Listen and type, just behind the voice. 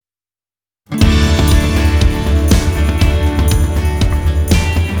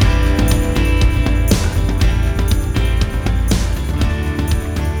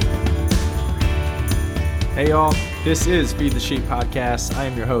This is Feed the Sheep Podcast. I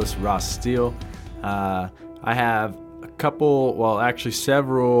am your host, Ross Steele. I have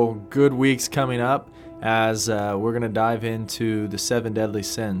several good weeks coming up as we're going to dive into the 7 deadly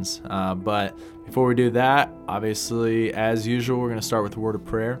sins. But before we do that, obviously, as usual, we're going to start with a word of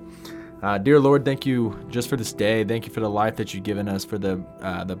prayer. Dear Lord, thank you just for this day. Thank you for the life that you've given us, for the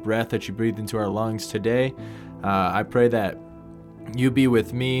breath that you breathed into our lungs today. I pray that you be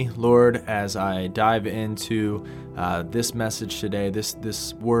with me, Lord, as I dive into this message today,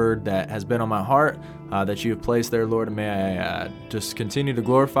 this word that has been on my heart, that you have placed there, Lord. And may I just continue to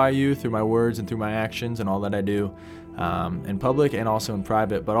glorify you through my words and through my actions and all that I do in public and also in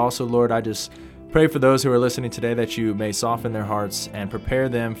private. But also, Lord, I just pray for those who are listening today that you may soften their hearts and prepare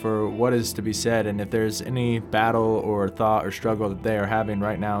them for what is to be said. And if there's any battle or thought or struggle that they are having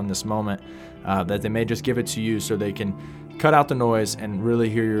right now in this moment, that they may just give it to you so they can cut out the noise and really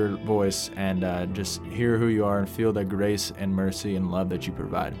hear your voice and just hear who you are and feel the grace and mercy and love that you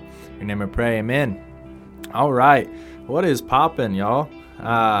provide. In your name I pray, amen. All right, what is poppin', y'all?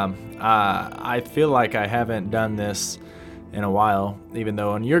 I feel like I haven't done this in a while, even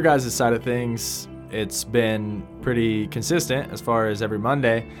though on your guys' side of things, it's been pretty consistent as far as every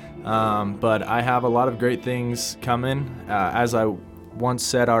Monday. But I have a lot of great things coming. As I once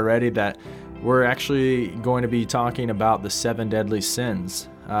said already, that we're actually going to be talking about the 7 deadly sins,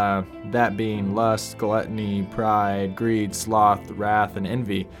 that being lust, gluttony, pride, greed, sloth, wrath, and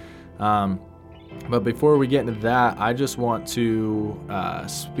envy. But before we get into that, I just want to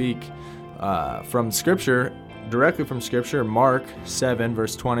speak from Scripture, directly from Scripture, Mark 7,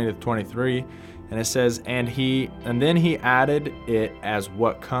 verse 20 to 23. And it says, and then he added it as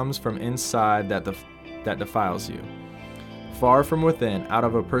what comes from inside that defiles you. Far from within, out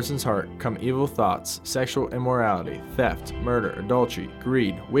of a person's heart, come evil thoughts, sexual immorality, theft, murder, adultery,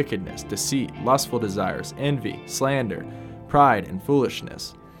 greed, wickedness, deceit, lustful desires, envy, slander, pride, and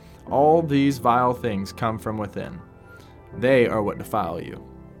foolishness. All these vile things come from within. They are what defile you.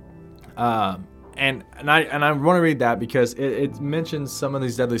 And I want to read that because it mentions some of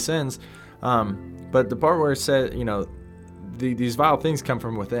these deadly sins, but the part where it said, these vile things come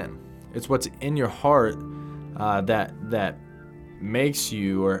from within. It's what's in your heart that makes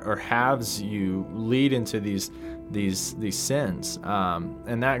you or has you lead into these sins,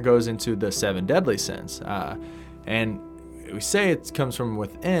 and that goes into the 7 deadly sins. And we say it comes from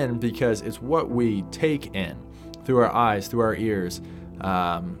within because it's what we take in through our eyes, through our ears,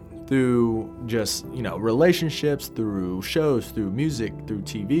 through just relationships, through shows, through music, through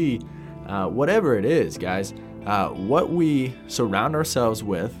TV, whatever it is, guys. What we surround ourselves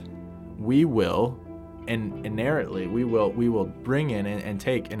with, we will. And inherently, we will bring in and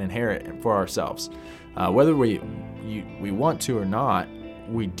take and inherit for ourselves, whether we want to or not.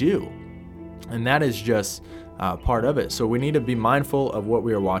 We do, and that is just part of it. So we need to be mindful of what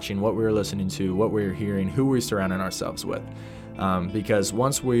we are watching, what we are listening to, what we are hearing, who we're surrounding ourselves with, because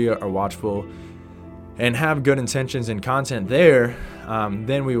once we are watchful and have good intentions and content there,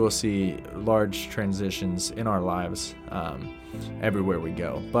 then we will see large transitions in our lives everywhere we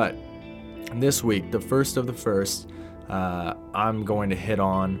go. But this week, the first of the first, I'm going to hit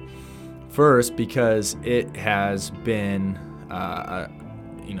on first because it has been, a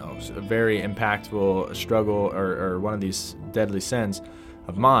very impactful struggle or one of these deadly sins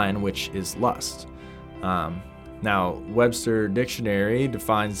of mine, which is lust. Now, Webster Dictionary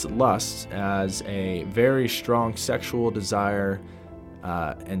defines lust as a very strong sexual desire,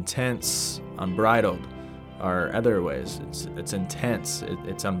 intense, unbridled. Or other ways, it's intense,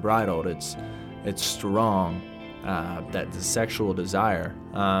 it's unbridled, it's strong, that the sexual desire,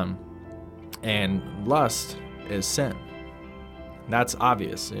 and lust is sin. That's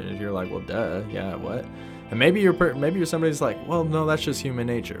obvious. If you're like, well, duh, yeah, what? And maybe you're somebody who's like, well, no, that's just human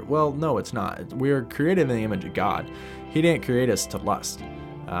nature. Well, no, it's not. We are created in the image of God. He didn't create us to lust.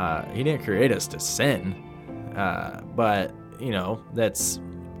 He didn't create us to sin. But that's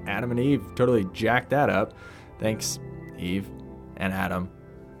Adam and Eve totally jacked that up. Thanks, Eve and Adam.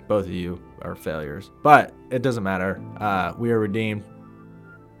 Both of you are failures. But it doesn't matter. We are redeemed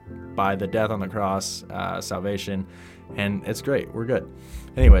by the death on the cross, salvation, and it's great. We're good.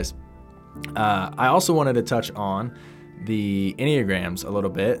 Anyways, I also wanted to touch on the Enneagrams a little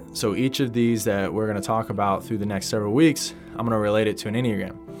bit. So each of these that we're going to talk about through the next several weeks, I'm going to relate it to an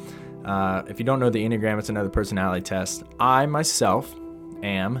Enneagram. If you don't know the Enneagram, it's another personality test. I myself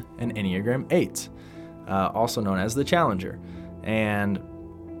am an Enneagram 8, also known as the Challenger. And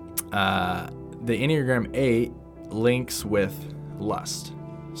the Enneagram 8 links with lust.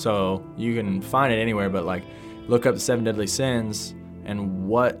 So you can find it anywhere, but look up the 7 deadly sins and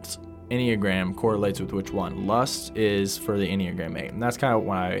what Enneagram correlates with which one. Lust is for the Enneagram 8. And that's kind of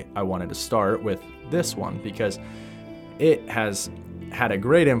why I wanted to start with this one, because it has had a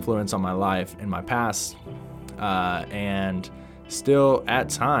great influence on my life in my past, and still at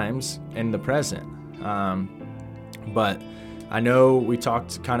times in the present. But I know we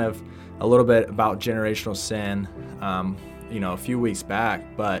talked kind of a little bit about generational sin, a few weeks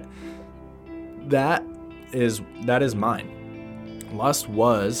back, but that is mine. Lust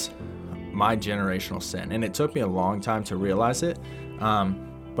was my generational sin, and it took me a long time to realize it,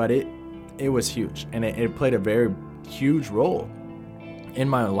 but it was huge, and it played a very huge role in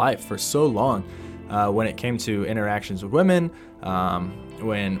my life for so long, when it came to interactions with women,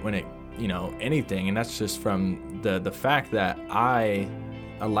 when it, anything. And that's just from the fact that I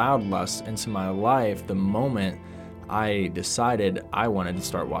allowed lust into my life the moment I decided I wanted to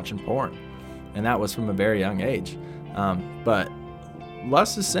start watching porn. And that was from a very young age. But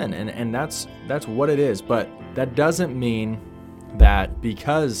lust is sin, and that's what it is. But that doesn't mean that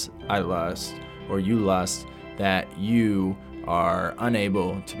because I lust or you lust, that you are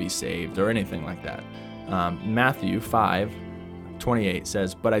unable to be saved or anything like that. Matthew 5:28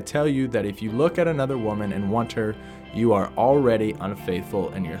 says, "But I tell you that if you look at another woman and want her, you are already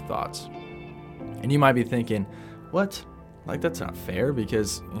unfaithful in your thoughts." And you might be thinking, what? Like, that's not fair,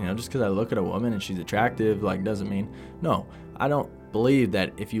 because, just because I look at a woman and she's attractive, doesn't mean. No, I don't believe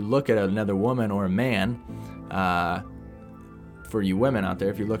that if you look at another woman or a man, for you women out there,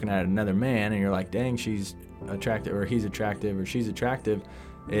 if you're looking at another man and you're like, dang, she's attractive, or he's attractive, or she's attractive,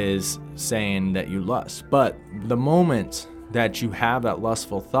 is saying that you lust. But the moment that you have that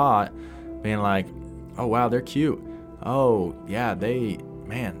lustful thought, being like, oh wow, they're cute, oh yeah, they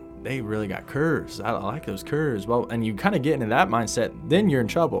really got curves, I like those curves, well, and you kind of get into that mindset, then you're in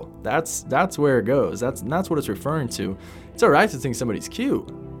trouble. That's where it goes. That's what it's referring to. It's all right to think somebody's cute,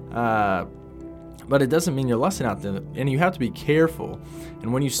 but it doesn't mean you're lusting out them, and you have to be careful.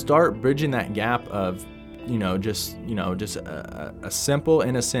 And when you start bridging that gap of just a simple,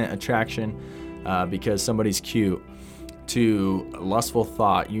 innocent attraction because somebody's cute, to a lustful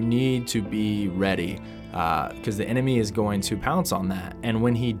thought, you need to be ready, because the enemy is going to pounce on that. And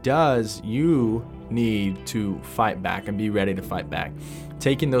when he does, you need to fight back and be ready to fight back.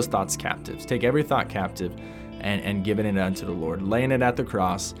 Taking those thoughts captive. Take every thought captive and giving it unto the Lord. Laying it at the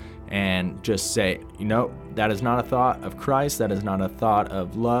cross and just say, that is not a thought of Christ. That is not a thought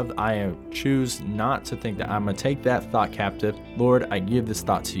of love. I choose not to think that. I'm going to take that thought captive. Lord, I give this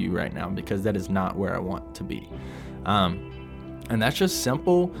thought to you right now, because that is not where I want to be. And that's just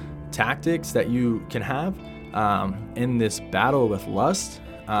simple tactics that you can have in this battle with lust.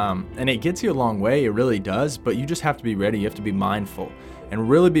 And it gets you a long way. It really does. But you just have to be ready. You have to be mindful and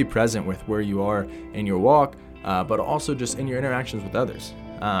really be present with where you are in your walk, but also just in your interactions with others.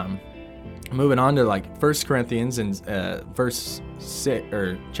 Moving on to 1 Corinthians and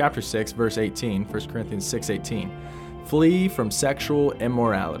chapter 6, verse 18, 1 Corinthians 6:18. Flee from sexual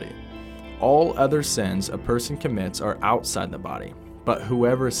immorality. All other sins a person commits are outside the body, but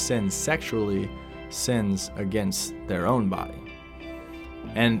whoever sins sexually sins against their own body.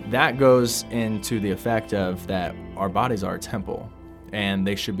 And that goes into the effect of that our bodies are a temple, and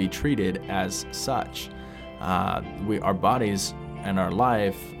they should be treated as such. Our bodies and our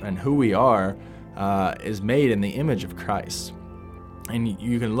life and who we are is made in the image of Christ. And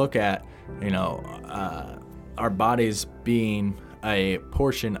you can look at, our bodies being a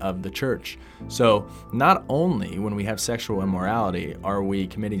portion of the church. So not only when we have sexual immorality are we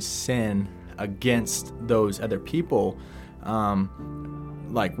committing sin against those other people,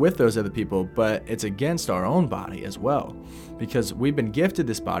 with those other people, but it's against our own body as well, because we've been gifted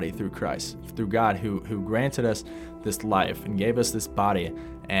this body through Christ, through God who granted us this life and gave us this body.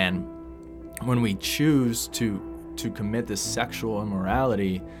 And when we choose to commit this sexual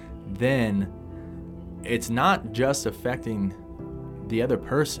immorality, then it's not just affecting the other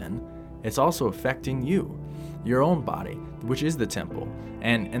person, it's also affecting you, your own body, which is the temple,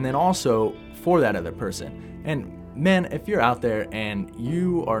 and then also for that other person. And men, if you're out there and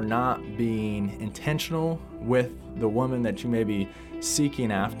you are not being intentional with the woman that you may be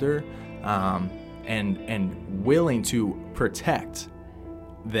seeking after, and willing to protect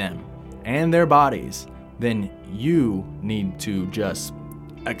them and their bodies, then you need to just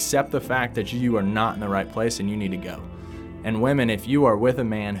accept the fact that you are not in the right place and you need to go. And women, if you are with a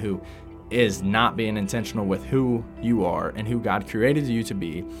man who is not being intentional with who you are and who God created you to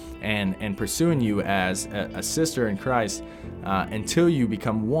be, and pursuing you as a sister in Christ, until you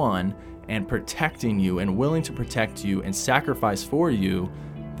become one, and protecting you and willing to protect you and sacrifice for you,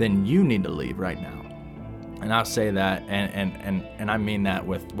 then you need to leave right now. And I'll say that, and I mean that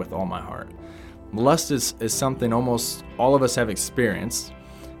with all my heart. Lust is something almost all of us have experienced.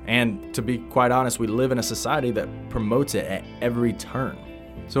 And to be quite honest, we live in a society that promotes it at every turn.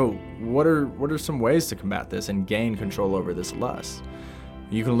 So what are some ways to combat this and gain control over this lust?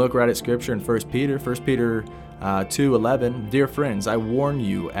 You can look right at scripture in 1 Peter 2:11. Dear friends, I warn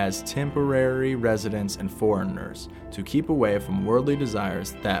you as temporary residents and foreigners to keep away from worldly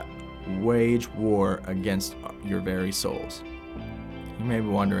desires that wage war against your very souls. You may be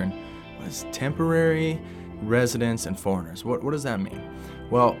wondering, what is temporary residents and foreigners? What does that mean?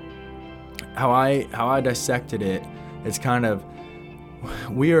 Well, how I dissected it is kind of,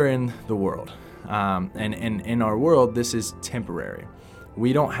 we are in the world, and in our world, this is temporary.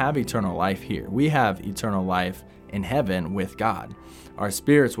 We don't have eternal life here. We have eternal life in heaven with God. Our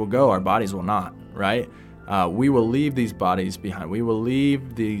spirits will go, our bodies will not, right? We will leave these bodies behind. We will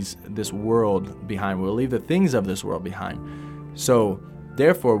leave this world behind. We'll leave the things of this world behind. So,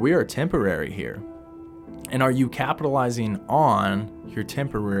 therefore, we are temporary here. And are you capitalizing on your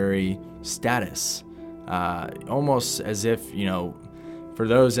temporary status? Almost as if, for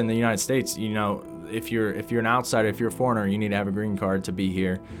those in the United States, if you're an outsider, if you're a foreigner, you need to have a green card to be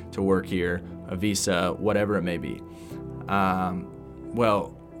here, to work here, a visa, whatever it may be.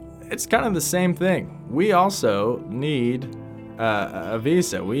 Well, it's kind of the same thing. We also need a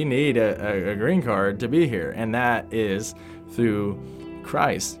visa. We need a green card to be here, and that is through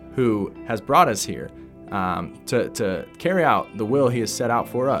Christ, who has brought us here to carry out the will He has set out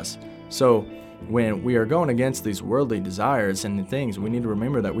for us. So when we are going against these worldly desires and things, we need to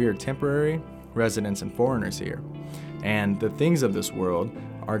remember that we are temporary residents and foreigners here. And the things of this world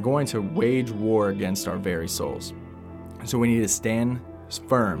are going to wage war against our very souls. So we need to stand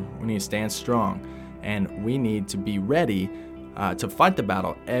firm. We need to stand strong. And we need to be ready to fight the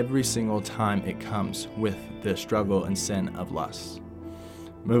battle every single time it comes with the struggle and sin of lust.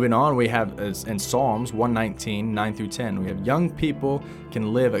 Moving on, we have in Psalms 119, 9 through 10, we have young people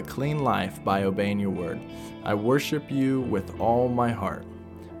can live a clean life by obeying your word. I worship you with all my heart.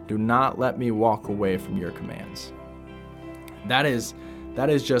 Do not let me walk away from your commands. That is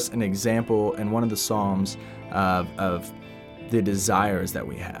just an example in one of the Psalms of the desires that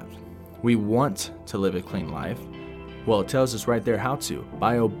we have. We want to live a clean life. Well, it tells us right there how to,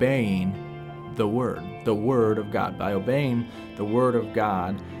 by obeying the word of God. By obeying the word of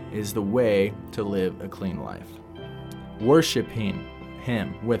God is the way to live a clean life. Worshiping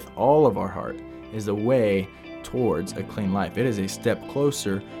Him with all of our heart is the way towards a clean life. It is a step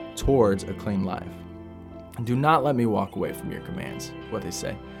closer towards a clean life. Do not let me walk away from your commands, what they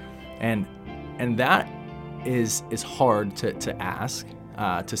say. And that is hard to ask,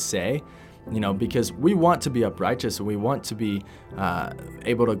 to say, because we want to be uprighteous and we want to be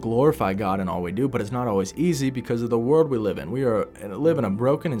able to glorify God in all we do, but it's not always easy because of the world we live in. We live in a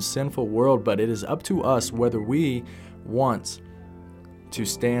broken and sinful world, but it is up to us whether we want to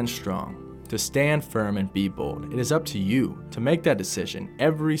stand strong, to stand firm and be bold. It is up to you to make that decision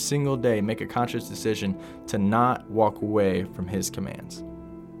every single day. Make a conscious decision to not walk away from His commands.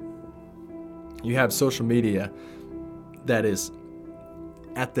 You have social media that is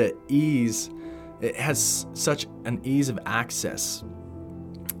at the ease, it has such an ease of access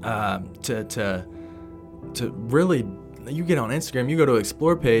to really, you get on Instagram, you go to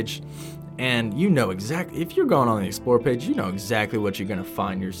Explore page, and you know exactly, if you're going on the Explore page, you know exactly what you're going to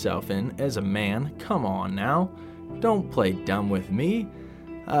find yourself in as a man. Come on now. Don't play dumb with me.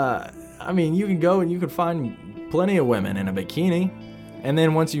 You can go and you can find plenty of women in a bikini. And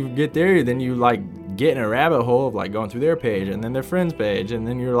then once you get there, then you get in a rabbit hole of going through their page and then their friend's page. And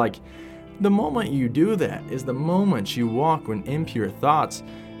then you're the moment you do that is the moment you walk with impure thoughts,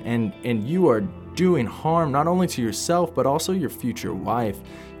 and you are doing harm not only to yourself, but also your future wife,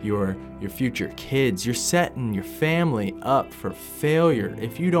 your future kids. You're setting your family up for failure.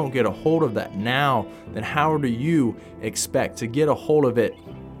 If you don't get a hold of that now, then how do you expect to get a hold of it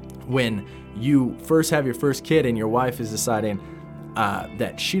when you first have your first kid and your wife is deciding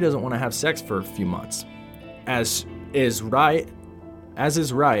that she doesn't want to have sex for a few months? As is right,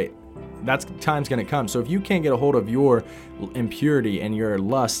 that's time's going to come. So if you can't get a hold of your impurity and your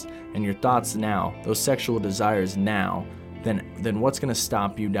lust and your thoughts now, those sexual desires now, then what's going to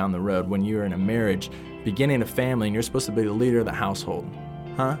stop you down the road when you're in a marriage, beginning a family, and you're supposed to be the leader of the household?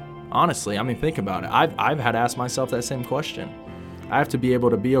 Huh? Honestly, think about it. I've had to ask myself that same question. I have to be able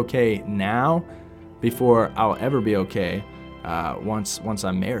to be okay now before I'll ever be okay once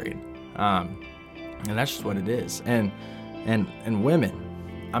I'm married. And that's just what it is. And women,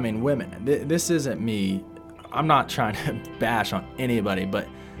 women, this isn't me. I'm not trying to bash on anybody, but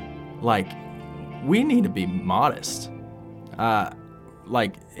we need to be modest.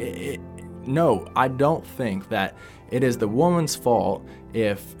 No, I don't think that it is the woman's fault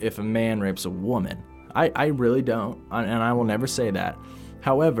if a man rapes a woman. I really don't, and I will never say that.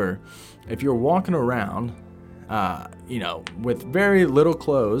 However, if you're walking around, with very little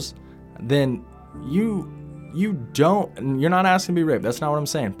clothes, then you're not asking to be raped. That's not what I'm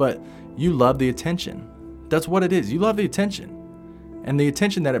saying. But you love the attention. That's what it is. You love the attention and the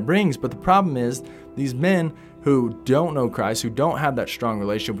attention that it brings. But the problem is these men who don't know Christ, who don't have that strong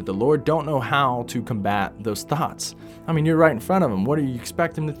relationship with the Lord, don't know how to combat those thoughts. I mean, you're right in front of them. What do you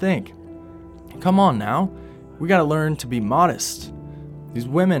expect them to think? Come on now. We got to learn to be modest. These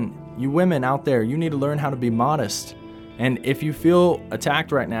women, you women out there, you need to learn how to be modest. And if you feel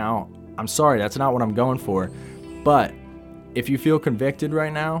attacked right now, I'm sorry, that's not what I'm going for. But if you feel convicted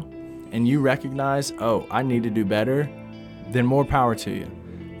right now and you recognize, oh, I need to do better, then more power to you.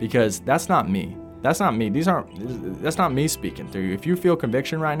 Because that's not me. That's not me. That's not me speaking through you. If you feel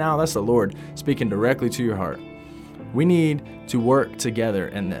conviction right now, that's the Lord speaking directly to your heart. We need to work together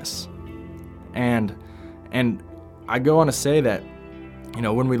in this. And I go on to say that,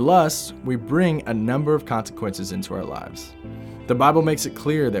 when we lust, we bring a number of consequences into our lives. The Bible makes it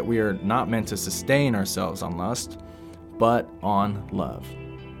clear that we are not meant to sustain ourselves on lust, but on love.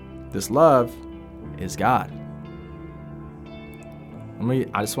 This love is God.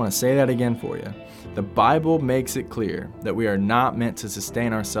 I just want to say that again for you. The Bible makes it clear that we are not meant to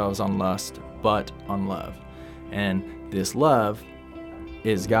sustain ourselves on lust, but on love. And this love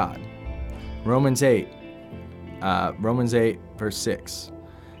is God. Romans 8, verse 6.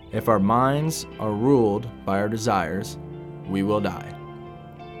 If our minds are ruled by our desires, we will die.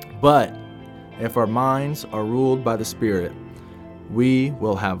 But if our minds are ruled by the Spirit, we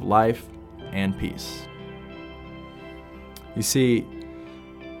will have life and peace. You see,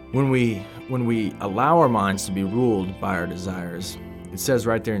 when we allow our minds to be ruled by our desires, it says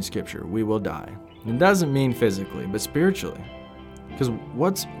right there in Scripture, we will die. It doesn't mean physically, but spiritually. Because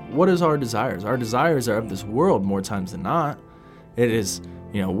what is our desires? Our desires are of this world more times than not. It is,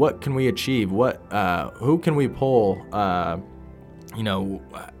 what can we achieve? Who can we pull?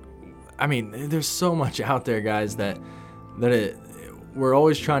 There's so much out there, guys, that we're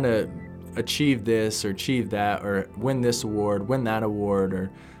always trying to achieve this or achieve that or win this award, win that award, or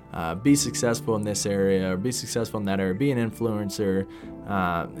be successful in this area or be successful in that area, be an influencer,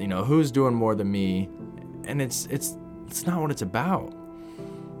 who's doing more than me. And it's not what it's about.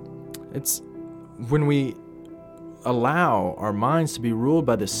 It's when we allow our minds to be ruled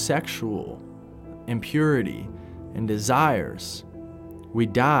by the sexual impurity and desires, we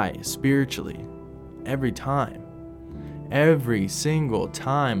die spiritually every time. Every single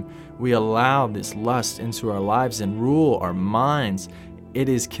time we allow this lust into our lives and rule our minds, it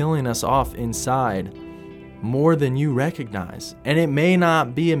is killing us off inside more than you recognize. And it may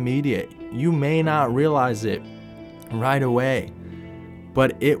not be immediate. You may not realize it right away,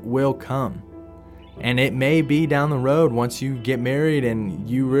 but it will come. And it may be down the road once you get married and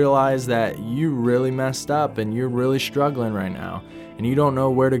you realize that you really messed up and you're really struggling right now and you don't know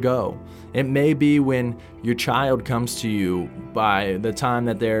where to go. It may be when your child comes to you by the time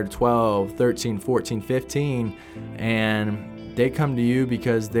that they're 12, 13, 14, 15, and they come to you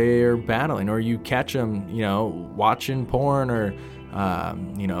because they're battling, or you catch them, watching porn, or,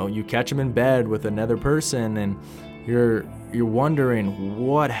 you catch them in bed with another person and you're wondering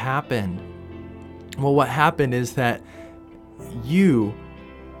what happened. Well, what happened is that you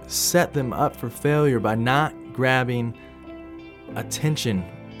set them up for failure by not grabbing attention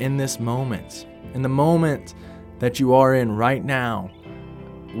in this moment, in the moment that you are in right now,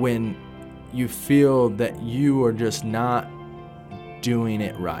 when you feel that you are just not doing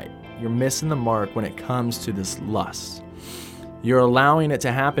it right. You're missing the mark when it comes to this lust. You're allowing it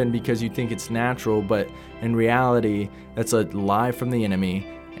to happen because you think it's natural, but in reality, that's a lie from the enemy,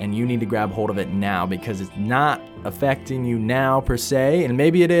 and you need to grab hold of it now because it's not affecting you now per se, and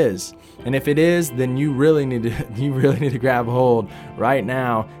maybe it is. And if it is, then you really need to grab hold right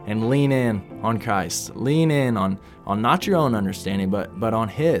now and lean in on Christ. Lean in on not your own understanding, but on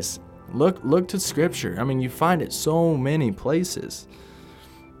His. Look to Scripture. I mean, you find it so many places.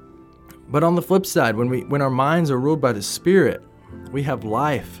 But on the flip side, when our minds are ruled by the Spirit, we have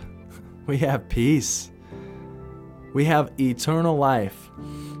life. We have peace. We have eternal life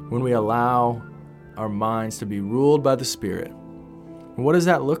when we allow our minds to be ruled by the Spirit. And what does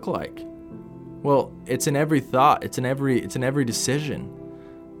that look like? Well, it's in every thought. It's in every decision.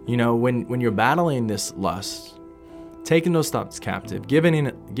 When you're battling this lust, taking those thoughts captive,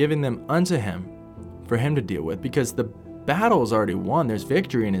 giving them unto Him for Him to deal with, because the battle is already won. There's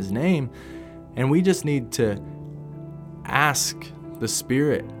victory in His name. And we just need to ask the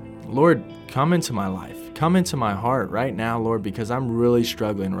Spirit, Lord, come into my life. Come into my heart right now, Lord, because I'm really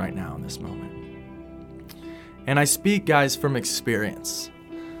struggling right now in this moment. And I speak, guys, from experience.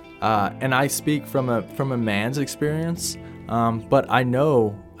 And I speak from a man's experience. But I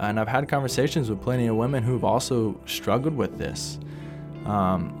know, and I've had conversations with plenty of women who've also struggled with this.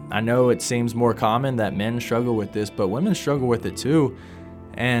 I know it seems more common that men struggle with this, but women struggle with it too.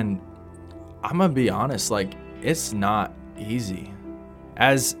 And I'm gonna be honest, like, it's not easy.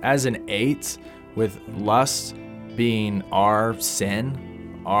 As an 8, with lust being our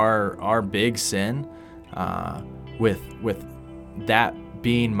sin, our big sin, with that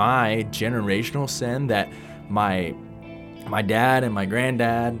being my generational sin that my dad and my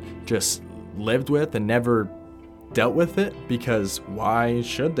granddad just lived with and never dealt with it, because why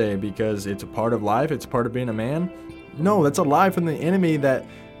should they? Because it's a part of life, it's a part of being a man. No, that's a lie from the enemy that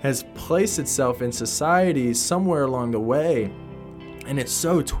has placed itself in society somewhere along the way, and it's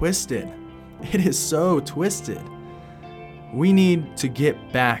so twisted. It is so twisted. We need to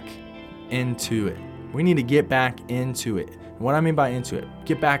get back into it. We need to get back into it. What I mean by into it,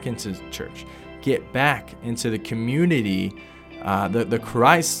 get back into church, get back into the community, the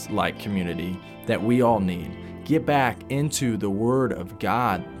Christ-like community that we all need. Get back into the Word of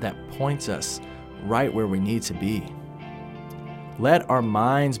God that points us right where we need to be. Let our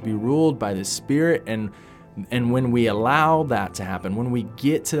minds be ruled by the Spirit, and when we allow that to happen, when we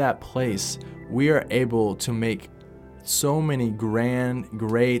get to that place, we are able to make so many grand,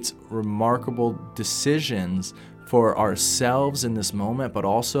 great, remarkable decisions for ourselves in this moment, but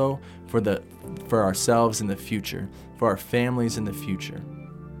also for ourselves in the future, for our families in the future.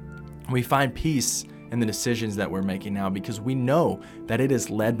 We find peace in the decisions that we're making now because we know that it is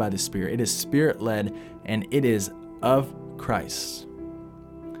led by the Spirit. It is Spirit-led, and it is of Christ.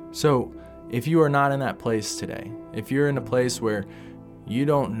 So if you are not in that place today, if you're in a place where you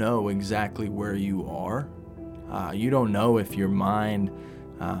don't know exactly where you are, you don't know if your mind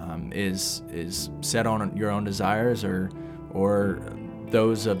is set on your own desires or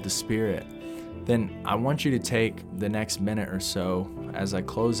those of the Spirit, then I want you to take the next minute or so as I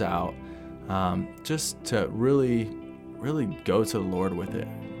close out, just to really go to the Lord with it.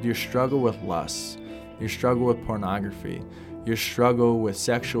 Your struggle with lust, your struggle with pornography, your struggle with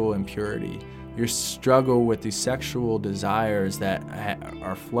sexual impurity, your struggle with these sexual desires that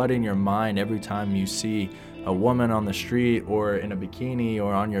are flooding your mind every time you see a woman on the street or in a bikini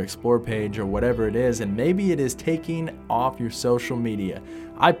or on your Explore page or whatever it is, and maybe it is taking off your social media.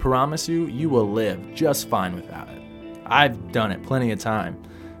 I promise you, you will live just fine without it. I've done it plenty of time,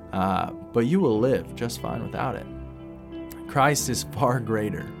 but you will live just fine without it. Christ is far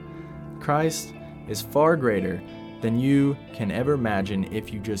greater. Christ is far greater than you can ever imagine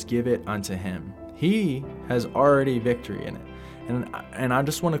if you just give it unto Him. He has already victory in it. And I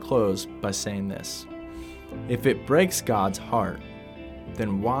just want to close by saying this. If it breaks God's heart,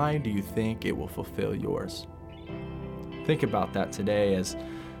 then why do you think it will fulfill yours? Think about that today as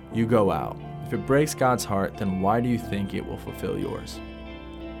you go out. If it breaks God's heart, then why do you think it will fulfill yours?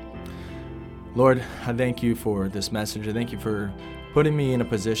 Lord, I thank you for this message. I thank you for putting me in a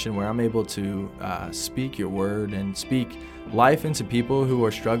position where I'm able to speak your word and speak life into people who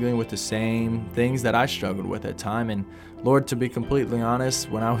are struggling with the same things that I struggled with at time. And Lord, to be completely honest,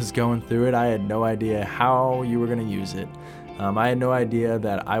 when I was going through it, I had no idea how you were going to use it. I had no idea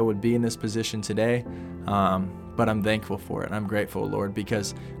that I would be in this position today, but I'm thankful for it. I'm grateful, Lord,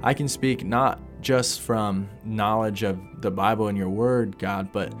 because I can speak not just from knowledge of the Bible and your word,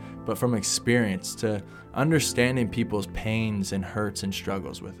 God, but from experience, to understanding people's pains and hurts and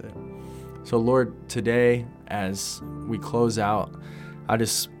struggles with it. So Lord, today as we close out, I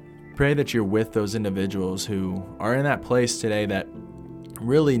just pray that you're with those individuals who are in that place today that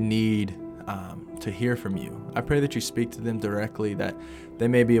really need to hear from you. I pray that you speak to them directly, that they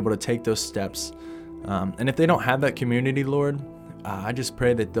may be able to take those steps. And if they don't have that community, Lord, I just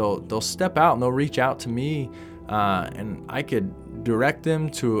pray that they'll step out and they'll reach out to me, and I could direct them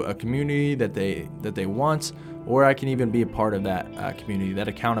to a community that they want, or I can even be a part of that community, that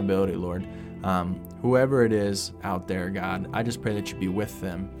accountability, Lord. Whoever it is out there, God, I just pray that you be with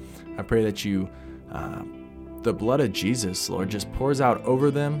them. I pray that you, the blood of Jesus, Lord, just pours out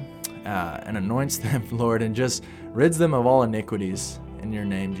over them and anoints them, Lord, and just rids them of all iniquities. In your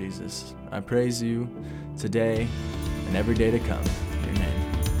name, Jesus, I praise you today and every day to come. In your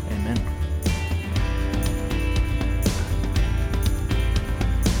name, amen.